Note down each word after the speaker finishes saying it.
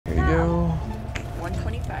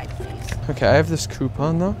Okay, I have this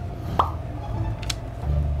coupon though.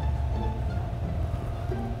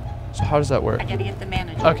 So how does that work? I gotta get the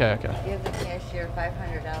manager. Okay, okay. Give the cashier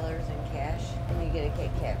 $500 in cash, and you get a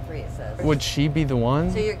Kit Kat free, it says. Would she be the one?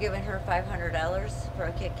 So you're giving her $500 for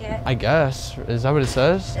a Kit Kat? I guess. Is that what it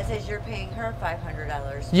says? That says you're paying her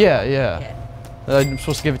 $500 for Yeah, a Kit yeah. Kat. I'm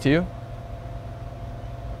supposed to give it to you?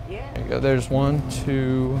 Yeah. There you go. There's 1,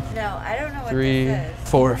 2, No, I don't know what 3, this says.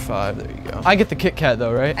 4, 5. There you go. I get the Kit Kat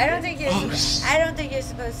though, right? I don't think you're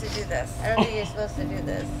supposed to do this. I don't think you're supposed to do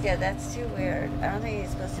this. Yeah, that's too weird. I don't think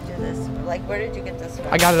you're supposed to do this. Like, where did you get this from?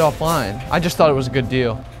 I got it offline. I just thought it was a good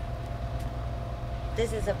deal.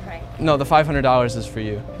 This is a prank. No, the $500 is for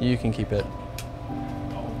you. You can keep it.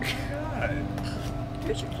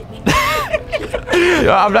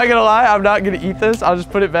 I'm not gonna lie, I'm not gonna eat this. I'll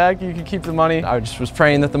just put it back. You can keep the money. I just was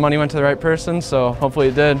praying that the money went to the right person, so hopefully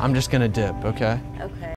it did. I'm just gonna dip, okay?